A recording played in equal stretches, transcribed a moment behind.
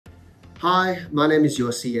Hi, my name is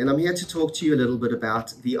Yossi and I'm here to talk to you a little bit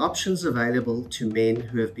about the options available to men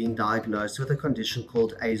who have been diagnosed with a condition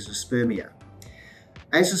called azoospermia.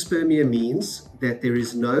 Azoospermia means that there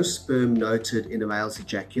is no sperm noted in a male's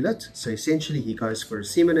ejaculate. So essentially he goes for a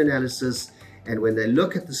semen analysis, and when they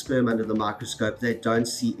look at the sperm under the microscope, they don't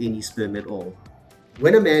see any sperm at all.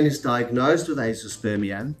 When a man is diagnosed with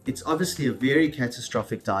azoospermia, it's obviously a very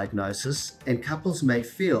catastrophic diagnosis, and couples may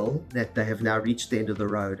feel that they have now reached the end of the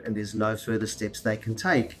road and there's no further steps they can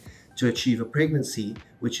take to achieve a pregnancy,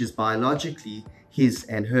 which is biologically his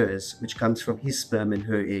and hers, which comes from his sperm and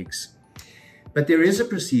her eggs. But there is a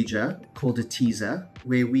procedure called a Tese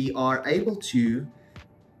where we are able to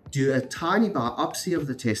do a tiny biopsy of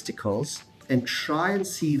the testicles and try and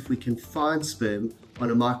see if we can find sperm on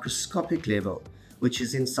a microscopic level, which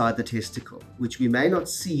is inside the testicle, which we may not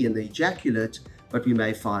see in the ejaculate, but we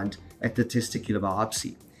may find at the testicular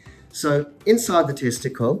biopsy. So inside the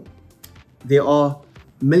testicle, there are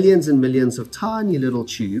millions and millions of tiny little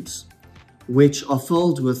tubes, which are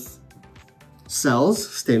filled with cells,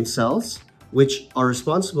 stem cells, which are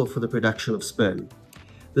responsible for the production of sperm.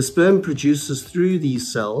 The sperm produces through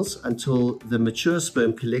these cells until the mature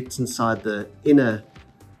sperm collects inside the inner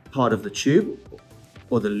part of the tube,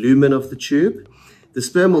 or the lumen of the tube. The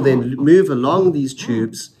sperm will then move along these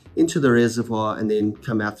tubes into the reservoir and then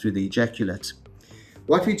come out through the ejaculate.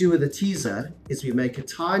 What we do with the Tese is we make a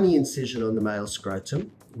tiny incision on the male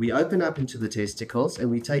scrotum. We open up into the testicles and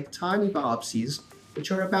we take tiny biopsies,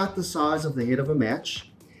 which are about the size of the head of a match.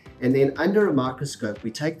 And then under a microscope,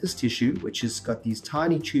 we take this tissue, which has got these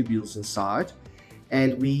tiny tubules inside,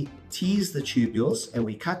 and we tease the tubules and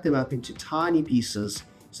we cut them up into tiny pieces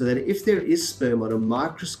so that if there is sperm on a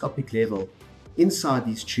microscopic level inside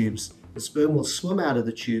these tubes, the sperm will swim out of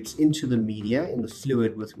the tubes into the media, in the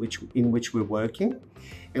fluid in which we're working,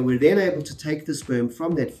 and we're then able to take the sperm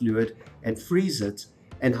from that fluid and freeze it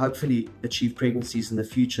and hopefully achieve pregnancies in the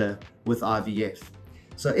future with IVF.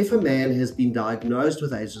 So if a man has been diagnosed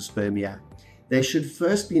with azoospermia, they should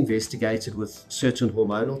first be investigated with certain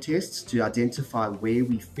hormonal tests to identify where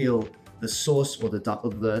we feel the source or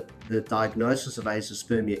the diagnosis of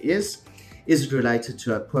azoospermia is. Is it related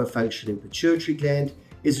to a poor functioning pituitary gland?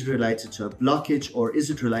 Is it related to a blockage? Or is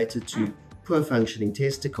it related to poor functioning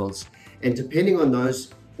testicles? And depending on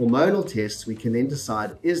those hormonal tests, we can then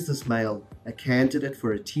decide, is this male a candidate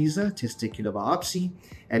for a Tese, testicular biopsy?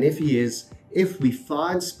 And if he is, if we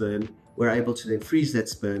find sperm, we're able to then freeze that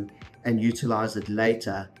sperm and utilize it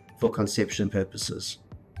later for conception purposes.